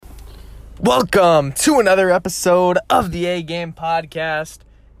Welcome to another episode of the A-Game Podcast.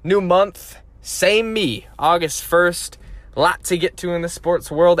 New month, same me, August 1st. A lot to get to in the sports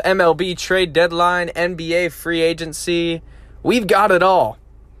world. MLB trade deadline, NBA free agency. We've got it all.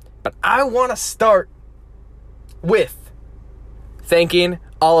 But I want to start with thanking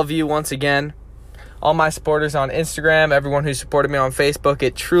all of you once again. All my supporters on Instagram, everyone who supported me on Facebook.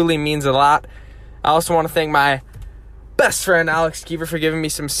 It truly means a lot. I also want to thank my best friend Alex Keever for giving me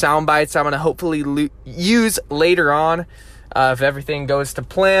some sound bites I'm going to hopefully use later on if everything goes to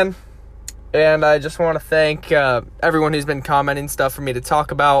plan. And I just want to thank everyone who's been commenting stuff for me to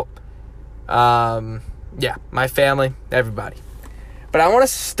talk about. My family, everybody. But I want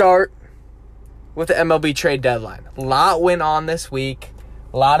to start with the MLB trade deadline. A lot went on this week.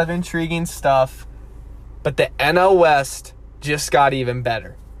 A lot of intriguing stuff. But the NL West just got even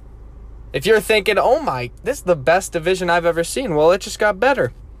better. If you're thinking, this is the best division I've ever seen, well, it just got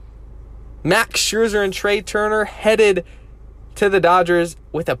better. Max Scherzer and Trey Turner headed to the Dodgers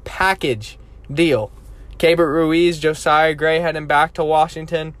with a package deal. Keibert Ruiz, Josiah Gray heading back to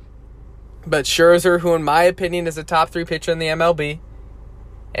Washington. But Scherzer, who in my opinion is a top 3 pitcher in the MLB,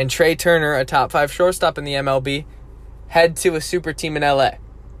 and Trey Turner, a top 5 shortstop in the MLB, head to a super team in LA.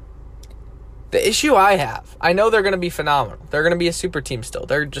 The issue I know they're going to be phenomenal. They're going to be a super team still.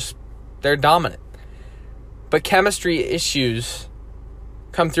 They're dominant. But chemistry issues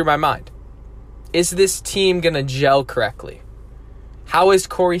come through my mind. Is this team going to gel correctly? How is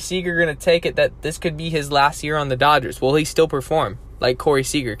Corey Seager going to take it that this could be his last year on the Dodgers? Will he still perform like Corey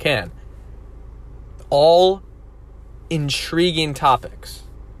Seager can? All intriguing topics.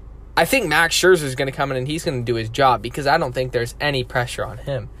 I think Max Scherzer is going to come in and he's going to do his job because I don't think there's any pressure on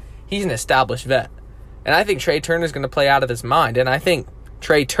him. He's an established vet. And I think Trey Turner is going to play out of his mind. And I think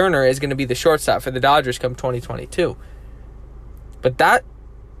Trey Turner is going to be the shortstop for the Dodgers come 2022. But that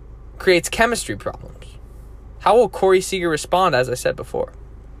creates chemistry problems. How will Corey Seager respond, as I said before?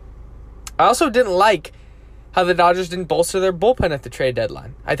 I also didn't like how the Dodgers didn't bolster their bullpen at the trade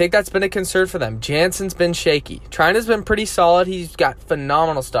deadline. I think that's been a concern for them. Jansen's been shaky. Trina's been pretty solid. He's got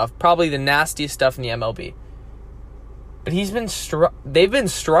phenomenal stuff. Probably the nastiest stuff in the MLB. But they've been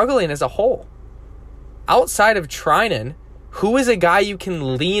struggling as a whole. Outside of Trinan, who is a guy you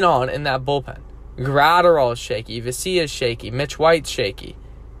can lean on in that bullpen? Gratterall is shaky. Vesia is shaky. Mitch White's shaky.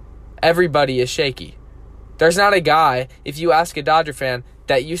 Everybody is shaky. There's not a guy, if you ask a Dodger fan,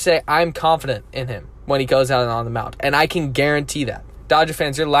 that you say, I'm confident in him when he goes out on the mound. And I can guarantee that. Dodger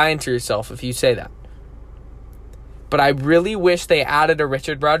fans, you're lying to yourself if you say that. But I really wish they added a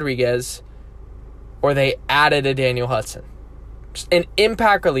Richard Rodriguez or they added a Daniel Hudson. Just an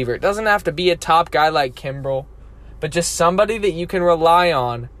impact reliever. It doesn't have to be a top guy like Kimbrel, but just somebody that you can rely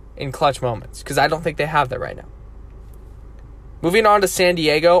on in clutch moments, because I don't think they have that right now. Moving on to San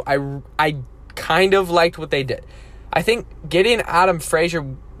Diego, I kind of liked what they did. I think getting Adam Frazier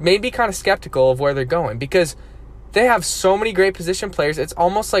made me kind of skeptical of where they're going, because they have so many great position players, it's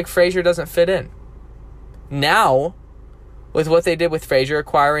almost like Frazier doesn't fit in. Now, with what they did with Frazier,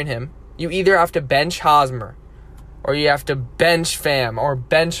 acquiring him, you either have to bench Hosmer, or you have to bench Pham, or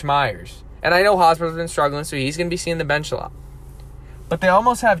bench Myers. And I know Hosmer's been struggling, so he's going to be seeing the bench a lot. But they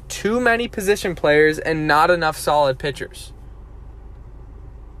almost have too many position players and not enough solid pitchers.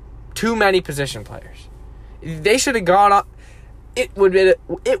 Too many position players. They should have gone up. It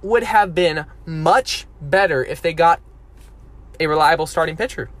would have been much better if they got a reliable starting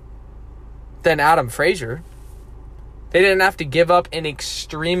pitcher than Adam Frazier. They didn't have to give up an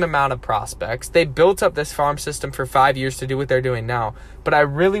extreme amount of prospects. They built up this farm system for 5 years to do what they're doing now. But I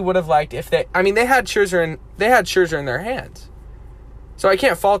really would have liked if they had Scherzer in their hands. So I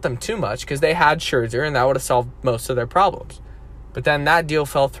can't fault them too much because they had Scherzer and that would have solved most of their problems. But then that deal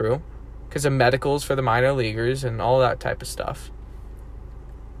fell through because of medicals for the minor leaguers and all that type of stuff.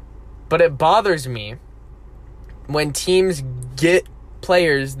 But it bothers me when teams get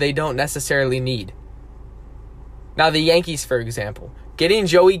players they don't necessarily need. Now, the Yankees, for example, getting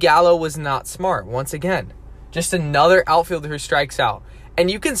Joey Gallo was not smart. Once again, just another outfielder who strikes out. And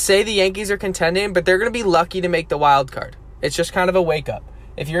you can say the Yankees are contending, but they're going to be lucky to make the wild card. It's just kind of a wake-up.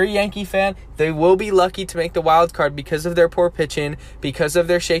 If you're a Yankee fan, they will be lucky to make the wild card because of their poor pitching, because of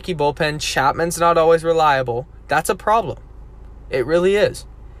their shaky bullpen. Chapman's not always reliable. That's a problem. It really is.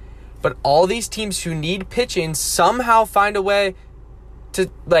 But all these teams who need pitching somehow find a way to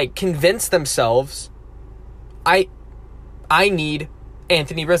convince themselves, I need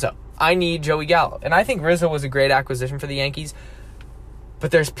Anthony Rizzo. I need Joey Gallo. And I think Rizzo was a great acquisition for the Yankees. But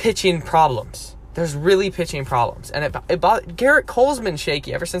there's pitching problems. There's really pitching problems. And Garrett Cole's been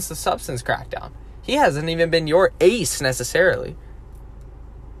shaky ever since the substance crackdown. He hasn't even been your ace necessarily.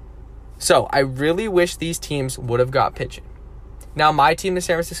 So I really wish these teams would have got pitching. Now, my team, the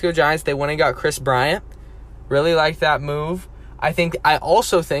San Francisco Giants, they went and got Chris Bryant. Really like that move. I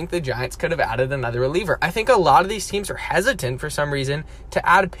also think the Giants could have added another reliever. I think a lot of these teams are hesitant for some reason to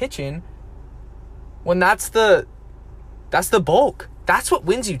add pitching when that's the bulk. That's what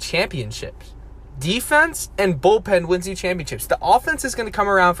wins you championships. Defense and bullpen wins you championships. The offense is going to come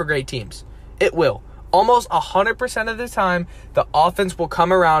around for great teams. It will. Almost 100% of the time, the offense will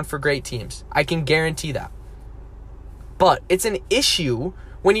come around for great teams. I can guarantee that. But it's an issue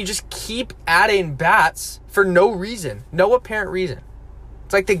when you just keep adding bats for no reason, no apparent reason.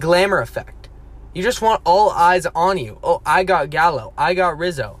 It's like the glamour effect. You just want all eyes on you. Oh, I got Gallo. I got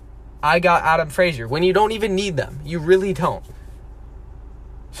Rizzo. I got Adam Frazier. When you don't even need them. You really don't.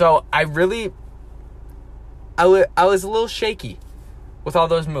 So I was a little shaky with all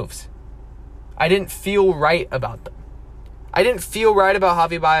those moves. I didn't feel right about them. I didn't feel right about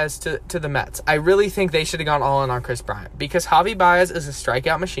Javi Baez to the Mets. I really think they should have gone all in on Chris Bryant because Javi Baez is a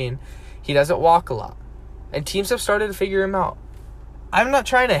strikeout machine. He doesn't walk a lot. And teams have started to figure him out. I'm not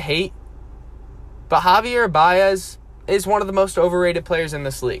trying to hate, but Javier Baez is one of the most overrated players in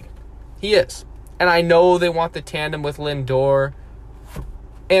this league. He is. And I know they want the tandem with Lindor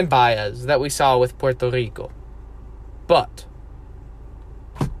and Baez that we saw with Puerto Rico. But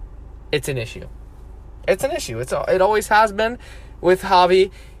it's an issue. It's an issue. It always has been with Javi.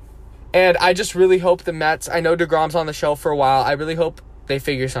 And I just really hope the Mets, I know DeGrom's on the show for a while. I really hope they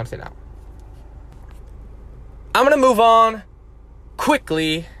figure something out. I'm going to move on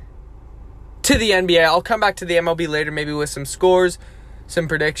quickly to the NBA. I'll come back to the MLB later, maybe with some scores, some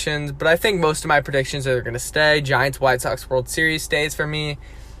predictions. But I think most of my predictions are going to stay. Giants-White Sox World Series stays for me.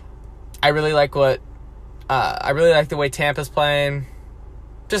 I really like the way Tampa's playing.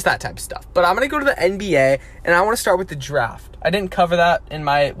 Just that type of stuff. But I'm going to go to the NBA, and I want to start with the draft. I didn't cover that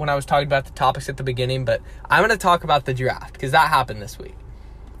when I was talking about the topics at the beginning, but I'm going to talk about the draft because that happened this week.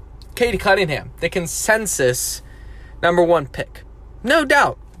 Cade Cunningham, the consensus number 1 pick. No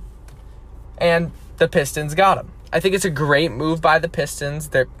doubt. And the Pistons got him. I think it's a great move by the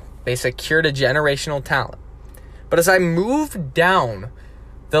Pistons. They secured a generational talent. But as I move down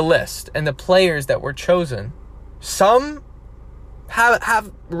the list and the players that were chosen, some have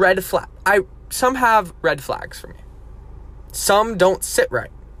red flag. Some have red flags for me. Some don't sit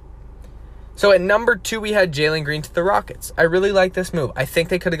right. So at number 2, we had Jalen Green to the Rockets. I really like this move. I think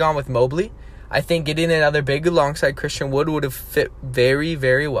they could have gone with Mobley. I think getting another big alongside Christian Wood would have fit very,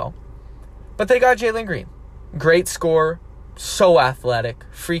 very well. But they got Jalen Green. Great scorer, so athletic,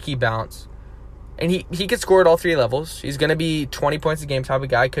 freaky bounce. And he could score at all 3 levels. He's going to be 20 points a game type of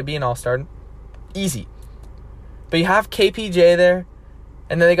guy. Could be an all-star. Easy. But you have KPJ there,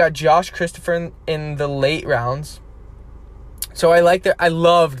 and then they got Josh Christopher in the late rounds. So I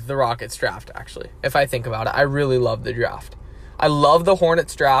loved the Rockets draft, actually, if I think about it. I really loved the draft. I love the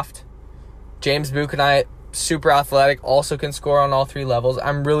Hornets draft. James Buchanan, super athletic, also can score on all 3 levels.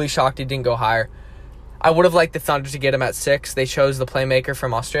 I'm really shocked he didn't go higher. I would have liked the Thunder to get him at 6. They chose the playmaker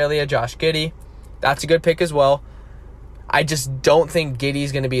from Australia, Josh Giddey. That's a good pick as well. I just don't think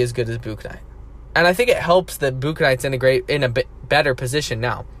Giddey's going to be as good as Buchanan. And I think it helps that Buchanan's in a bit better position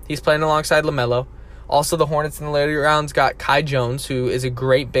now. He's playing alongside LaMelo. Also, the Hornets in the later rounds got Kai Jones, who is a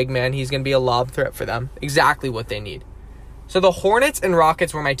great big man. He's going to be a lob threat for them. Exactly what they need. So the Hornets and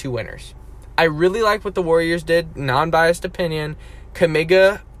Rockets were my 2 winners. I really like what the Warriors did. Non-biased opinion.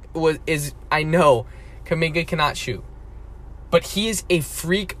 Kuminga I know Kuminga cannot shoot. But he is a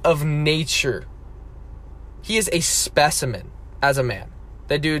freak of nature. He is a specimen as a man.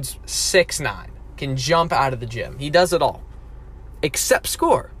 That dude's 6'9". Can jump out of the gym. He does it all. Except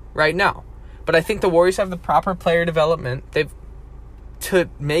score right now. But I think the Warriors have the proper player development to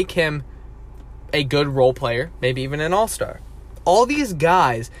make him a good role player, maybe even an all-star. All these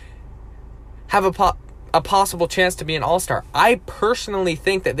guys have a possible chance to be an all-star. I personally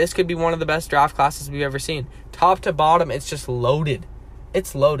think that this could be one of the best draft classes we've ever seen. Top to bottom, it's just loaded.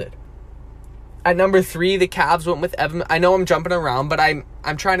 It's loaded. At number 3, the Cavs went with Evan. I know I'm jumping around, but I'm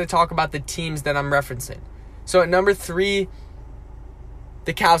trying to talk about the teams that I'm referencing. So at number 3,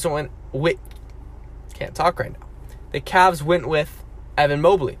 the Cavs went with... Can't talk right now. The Cavs went with Evan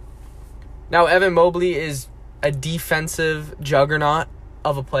Mobley. Now, Evan Mobley is a defensive juggernaut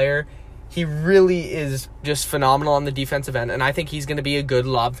of a player. He really is just phenomenal on the defensive end, and I think he's going to be a good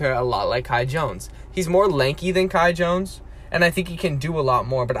lob threat, a lot like Kai Jones. He's more lanky than Kai Jones, and I think he can do a lot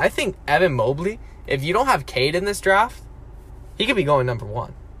more. But I think Evan Mobley, if you don't have Cade in this draft, he could be going number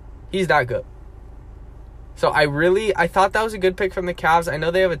 1. He's that good. So I thought that was a good pick from the Cavs. I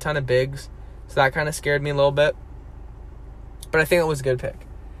know they have a ton of bigs, so that kind of scared me a little bit. But I think it was a good pick.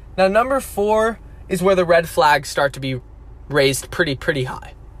 Now, number 4 is where the red flags start to be raised pretty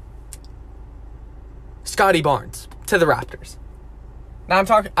high. Scottie Barnes to the Raptors. Now,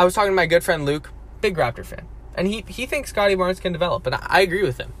 I was talking to my good friend Luke, big Raptor fan, and he thinks Scottie Barnes can develop, and I agree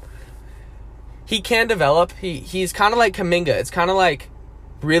with him. He can develop. He's kind of like Kuminga. It's kind of like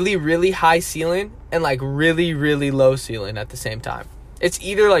really high ceiling and like really low ceiling at the same time. It's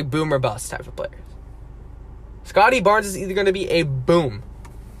either like boom or bust type of players. Scottie Barnes is either going to be a boom,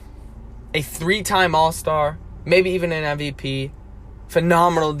 a 3-time All-Star, maybe even an MVP,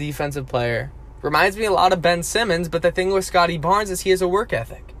 phenomenal defensive player. Reminds me a lot of Ben Simmons, but the thing with Scottie Barnes is he has a work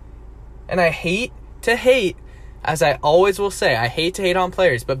ethic. And I hate to hate, as I always will say, I hate to hate on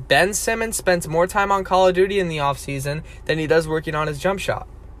players, but Ben Simmons spends more time on Call of Duty in the offseason than he does working on his jump shot.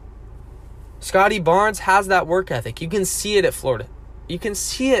 Scottie Barnes has that work ethic. You can see it at Florida. You can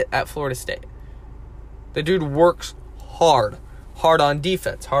see it at Florida State. The dude works hard on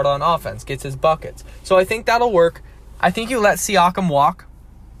defense, hard on offense, gets his buckets. So I think that'll work. I think you let Siakam walk.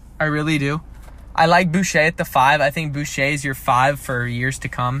 I really do. I like Boucher at the 5. I think Boucher is your 5 for years to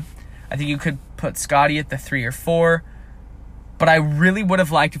come. I think you could put Scottie at the 3 or 4. But I really would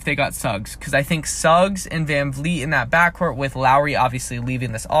have liked if they got Suggs, because I think Suggs and Van Vliet in that backcourt with Lowry obviously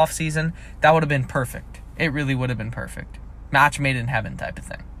leaving this offseason, that would have been perfect. It really would have been perfect. Match made in heaven type of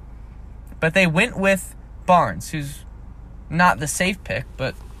thing. But they went with Barnes, who's not the safe pick,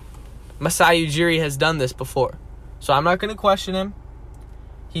 but Masai Ujiri has done this before. So I'm not going to question him.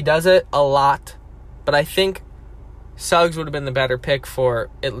 He does it a lot. But I think Suggs would have been the better pick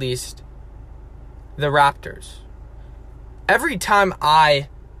for at least the Raptors. Every time I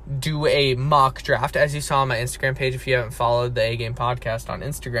do a mock draft, as you saw on my Instagram page if you haven't followed the A-Game podcast on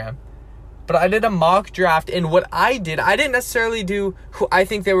Instagram, but I did a mock draft, and what I didn't necessarily do who I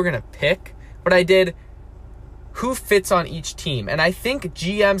think they were going to pick, but I did who fits on each team. And I think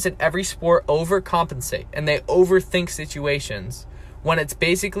GMs in every sport overcompensate, and they overthink situations when it's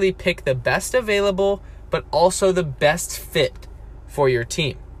basically pick the best available, but also the best fit for your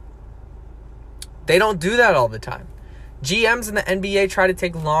team. They don't do that all the time. GMs in the NBA try to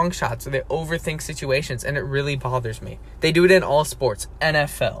take long shots, or they overthink situations, and it really bothers me. They do it in all sports,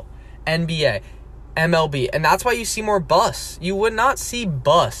 NFL, NBA, MLB, and that's why you see more busts. You would not see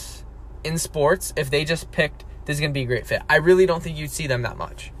busts in sports if they just picked, this is going to be a great fit. I really don't think you'd see them that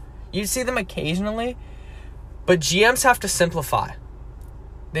much. You'd see them occasionally, but GMs have to simplify.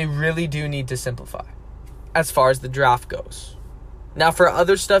 They really do need to simplify as far as the draft goes. Now, for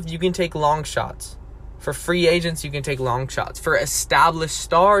other stuff, you can take long shots. For free agents, you can take long shots. For established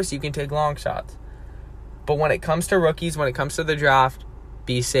stars, you can take long shots. But when it comes to rookies, when it comes to the draft,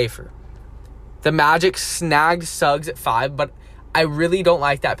 be safer. The Magic snagged Suggs at 5, but I really don't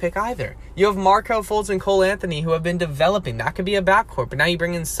like that pick either. You have Markelle Fultz and Cole Anthony who have been developing. That could be a backcourt, but now you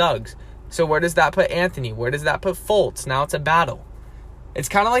bring in Suggs. So where does that put Anthony? Where does that put Fultz? Now it's a battle. It's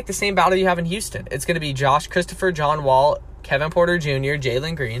kind of like the same battle you have in Houston. It's going to be Josh Christopher, John Wall, Kevin Porter Jr.,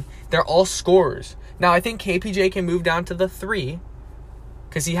 Jalen Green. They're all scorers. Now, I think KPJ can move down to the 3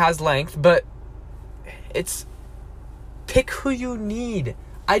 because he has length, but it's pick who you need.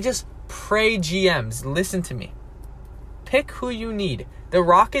 I just pray GMs, listen to me. Pick who you need. The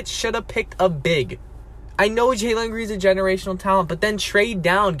Rockets should have picked a big. I know Jalen Green's a generational talent, but then trade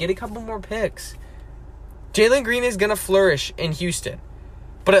down. Get a couple more picks. Jalen Green is going to flourish in Houston,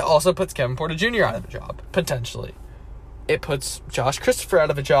 but it also puts Kevin Porter Jr. out of a job, potentially. It puts Josh Christopher out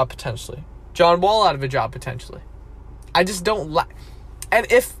of a job, potentially. John Wall out of a job, potentially. I just don't like... And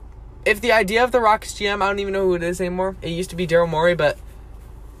if the idea of the Rockets GM, I don't even know who it is anymore. It used to be Daryl Morey, but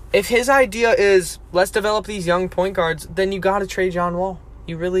if his idea is, let's develop these young point guards, then you got to trade John Wall.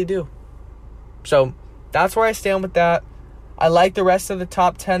 You really do. So, that's where I stand with that. I like the rest of the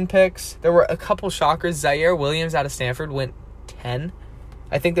top 10 picks. There were a couple shockers. Zaire Williams out of Stanford went 10.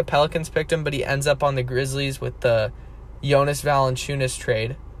 I think the Pelicans picked him, but he ends up on the Grizzlies with the Jonas Valanciunas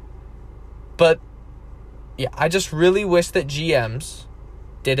trade. But, yeah, I just really wish that GMs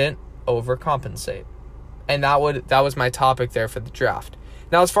didn't overcompensate. And that was my topic there for the draft.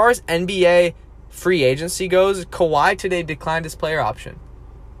 Now, as far as NBA free agency goes, Kawhi today declined his player option.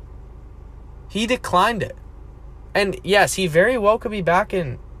 He declined it. And, yes, he very well could be back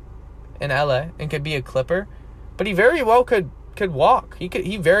in LA and could be a Clipper. But he very well could walk.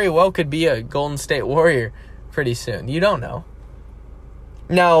 He very well could be a Golden State Warrior pretty soon. You don't know.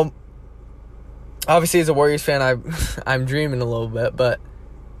 Now, obviously, as a Warriors fan, I'm dreaming a little bit, but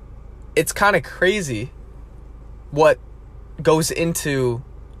it's kind of crazy what goes into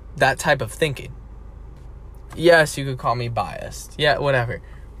that type of thinking. Yes, you could call me biased. Yeah, whatever.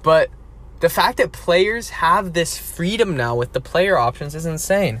 But the fact that players have this freedom now with the player options is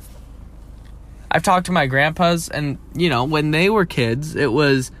insane. I've talked to my grandpas, and, when they were kids, it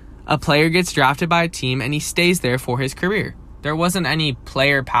was a player gets drafted by a team and he stays there for his career. There wasn't any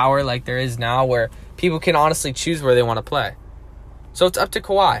player power like there is now where people can honestly choose where they want to play. So it's up to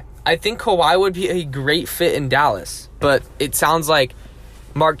Kawhi. I think Kawhi would be a great fit in Dallas, but it sounds like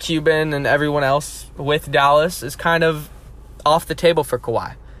Mark Cuban and everyone else with Dallas is kind of off the table for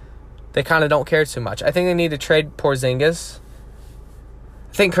Kawhi. They kind of don't care too much. I think they need to trade Porzingis.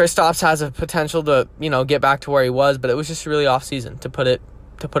 I think Kristaps has a potential to, get back to where he was, but it was just really off season, to put it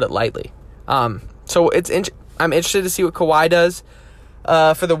lightly. So I'm interested to see what Kawhi does.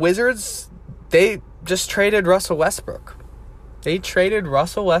 For the Wizards, they just traded Russell Westbrook. They traded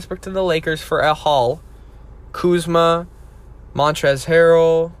Russell Westbrook to the Lakers for a haul. Kuzma, Montrezl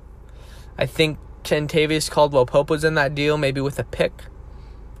Harrell. I think Kentavious Caldwell-Pope was in that deal, maybe with a pick.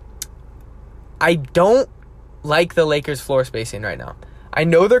 I don't like the Lakers' floor spacing right now. I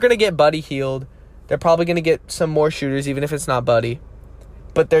know they're going to get Buddy Hield. They're probably going to get some more shooters, even if it's not Buddy.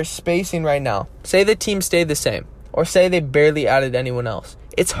 But their spacing right now, say the team stayed the same, or say they barely added anyone else.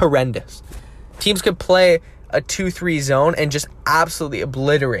 It's horrendous. Teams could play a 2-3 zone and just absolutely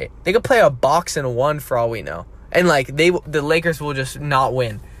obliterate. They could play a box and one for all we know. And the Lakers will just not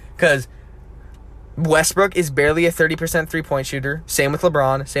win. Because Westbrook is barely a 30% three-point shooter. Same with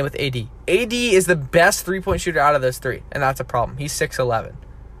LeBron. Same with AD. AD is the best three-point shooter out of those three. And that's a problem. He's 6'11".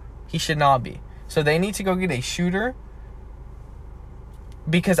 He should not be. So they need to go get a shooter.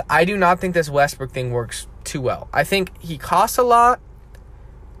 Because I do not think this Westbrook thing works too well. I think he costs a lot.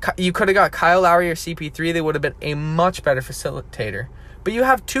 You could have got Kyle Lowry or CP3. They would have been a much better facilitator. But you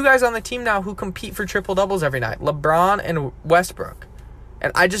have two guys on the team now who compete for triple-doubles every night. LeBron and Westbrook.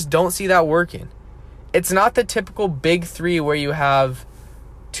 And I just don't see that working. It's not the typical big three where you have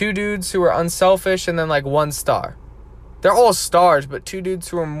two dudes who are unselfish and then one star. They're all stars, but two dudes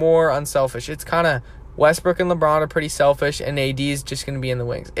who are more unselfish. It's kind of Westbrook and LeBron are pretty selfish, and AD is just going to be in the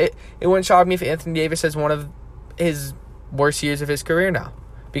wings. It wouldn't shock me if Anthony Davis has one of his worst years of his career now.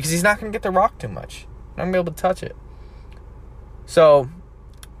 Because he's not going to get the rock too much. Not going to be able to touch it. So,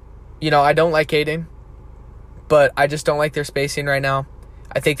 I don't like Aiden. But I just don't like their spacing right now.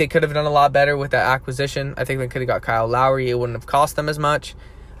 I think they could have done a lot better with that acquisition. I think they could have got Kyle Lowry. It wouldn't have cost them as much.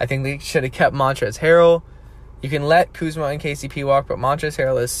 I think they should have kept Montrezl Harrell. You can let Kuzma and KCP walk, but Montrezl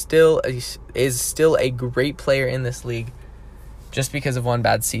Harrell is still a great player in this league. Just because of one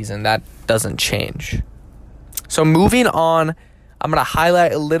bad season, that doesn't change. So moving on, I'm going to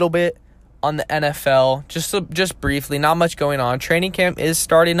highlight a little bit on the NFL, just briefly. Not much going on. Training camp is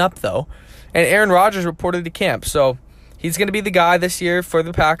starting up, though. And Aaron Rodgers reported to camp. So he's going to be the guy this year for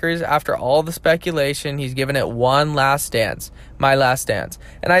the Packers after all the speculation. He's given it one last dance, my last dance.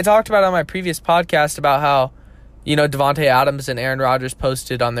 And I talked about on my previous podcast about how, Devontae Adams and Aaron Rodgers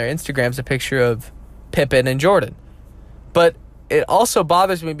posted on their Instagrams a picture of Pippen and Jordan. But it also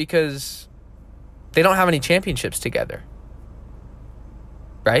bothers me because they don't have any championships together.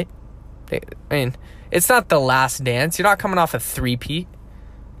 Right? It's not the last dance. You're not coming off a three-peat.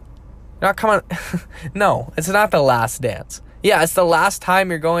 You're not coming... No, it's not the last dance. Yeah, it's the last time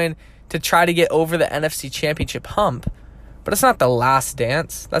you're going to try to get over the NFC Championship hump. But it's not the last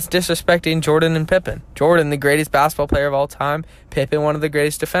dance. That's disrespecting Jordan and Pippen. Jordan, the greatest basketball player of all time. Pippen, one of the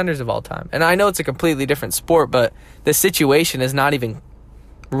greatest defenders of all time. And I know it's a completely different sport, but the situation is not even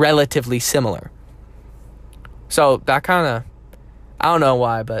relatively similar. So that kind of... I don't know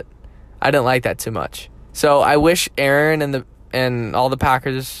why, but I didn't like that too much. So I wish Aaron and all the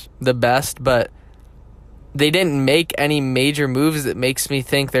Packers the best, but they didn't make any major moves that makes me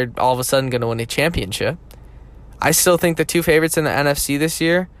think they're all of a sudden going to win a championship. I still think the two favorites in the NFC this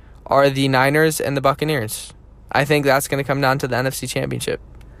year are the Niners and the Buccaneers. I think that's going to come down to the NFC Championship.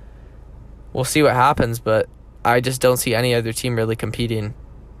 We'll see what happens, but I just don't see any other team really competing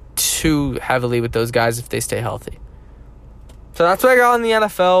too heavily with those guys if they stay healthy. So that's what I got on the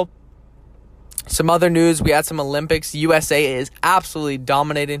NFL. Some other news. We had some Olympics. USA is absolutely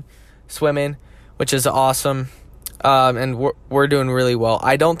dominating swimming, which is awesome. And we're doing really well.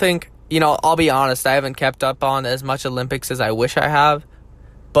 I don't think, I'll be honest, I haven't kept up on as much Olympics as I wish I have.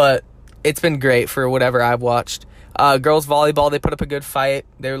 But it's been great for whatever I've watched. Girls volleyball, they put up a good fight.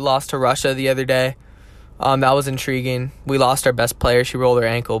 They lost to Russia the other day. That was intriguing. We lost our best player. She rolled her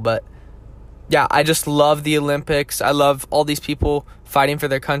ankle, but yeah, I just love the Olympics. I love all these people fighting for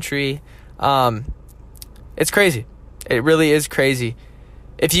their country. It's crazy. It really is crazy.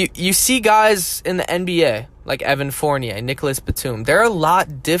 If you see guys in the NBA, like Evan Fournier, Nicholas Batum, they're a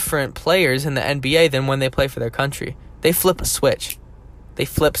lot different players in the NBA than when they play for their country. They flip a switch. They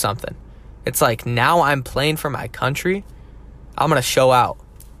flip something. It's like, now I'm playing for my country. I'm going to show out.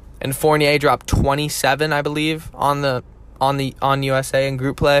 And Fournier dropped 27, I believe, on USA in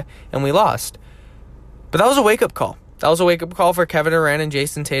group play, and we lost. But that was a wake-up call. That was a wake-up call for Kevin Durant and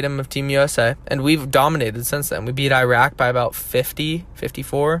Jason Tatum of Team USA, and we've dominated since then. We beat Iraq by about 50,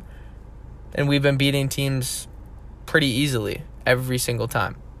 54, and we've been beating teams pretty easily every single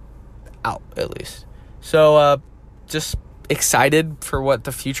time. Out, at least. So, just excited for what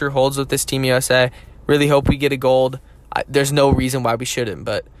the future holds with this Team USA. Really hope we get a gold. There's no reason why we shouldn't,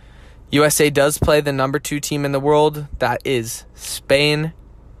 but USA does play the number 2 team in the world. That is Spain.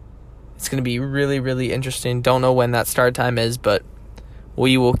 It's going to be really, really interesting. Don't know when that start time is, but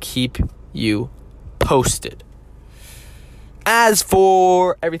we will keep you posted. As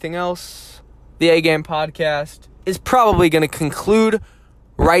for everything else, the A-Game podcast is probably going to conclude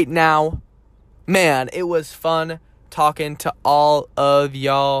right now. Man, it was fun talking to all of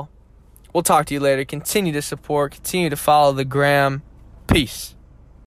y'all. We'll talk to you later. Continue to support. Continue to follow the gram. Peace.